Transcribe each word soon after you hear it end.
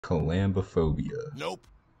Kalampokiphobia. Nope.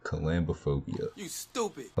 Kalampokiphobia. You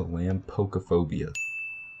stupid. Kalampokiphobia.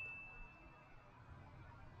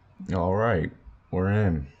 Alright, we're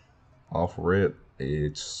in. Off rip.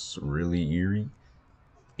 It's really eerie.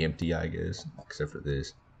 Empty, I guess, except for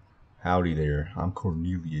this. Howdy there, I'm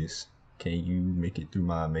Cornelius. Can you make it through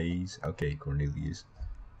my maze? Okay, Cornelius.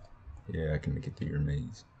 Yeah, I can make it through your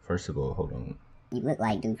maze. First of all, hold on. You look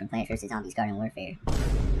like dude from Plants vs. Zombies Garden Warfare.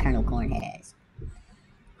 Colonel Cornhead ass.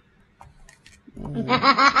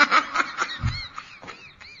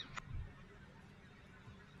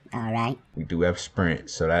 Alright. We do have sprint,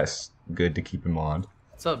 so that's good to keep in mind.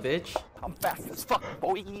 What's up, bitch? I'm fast as fuck,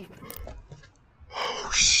 boy.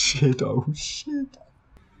 Oh shit, oh shit.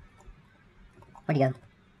 Where'd he go?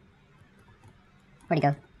 Where'd he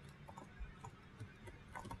go?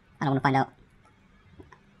 I don't want to find out.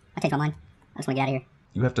 I changed my mind. I just want to get out of here.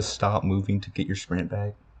 You have to stop moving to get your sprint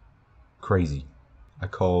back? Crazy. I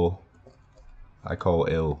call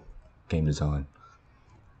L game design.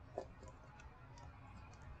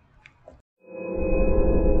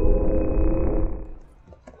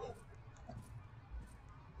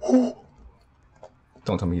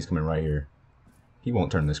 Don't tell me he's coming right here. He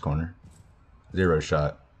won't turn this corner. 0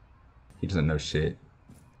 shot. He doesn't know shit.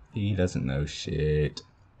 He doesn't know shit.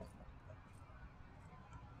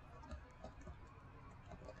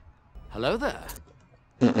 Hello there.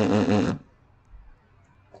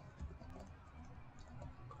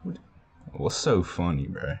 What's so funny,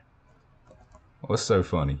 bruh? What's so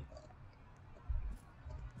funny?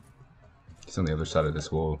 He's on the other side of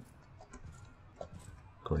this wall.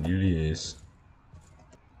 Cornelius.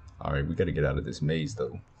 Alright, we gotta get out of this maze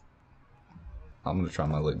though. I'm gonna try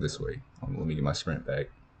my luck this way. Let me get my sprint back.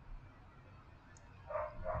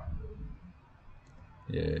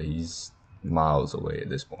 Yeah, he's miles away at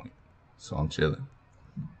this point. So I'm chilling.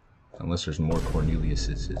 Unless there's more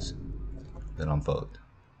Corneliuses, then I'm fucked.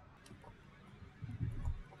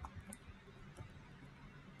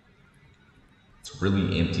 It's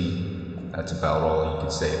really empty. That's about all you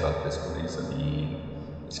can say about this place. I mean,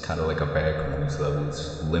 it's kind of like a backrooms level.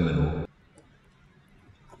 It's liminal.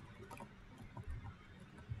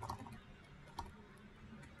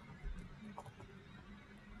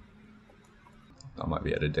 I might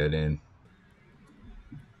be at a dead end.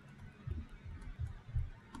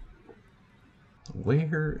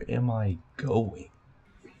 Where am I going?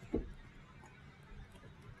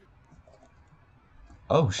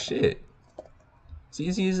 Oh shit. It's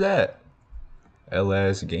easy as that.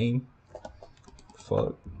 LS game.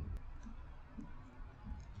 Fuck.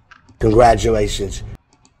 Congratulations.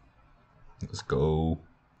 Let's go.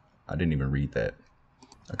 I didn't even read that.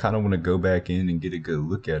 I kind of want to go back in and get a good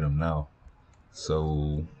look at him now.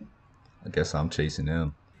 So, I guess I'm chasing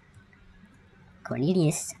him.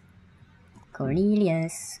 Cornelius.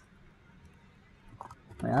 Cornelius.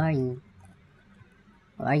 Where are you?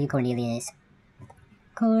 Where are you, Cornelius?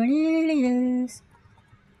 Cornelius.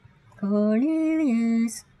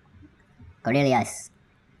 Cornelius. Cornelius.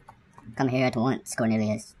 Come here at once,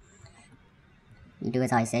 Cornelius. You do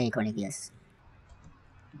as I say, Cornelius.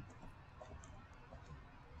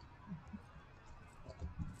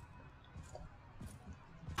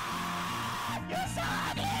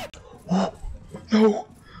 Oh, no,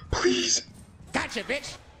 please. Gotcha,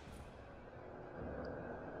 bitch.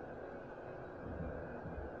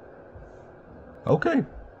 Okay,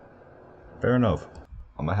 fair enough.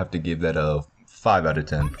 I'm gonna have to give that a 5 out of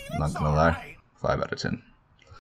 10. I'm not gonna lie, 5 out of 10.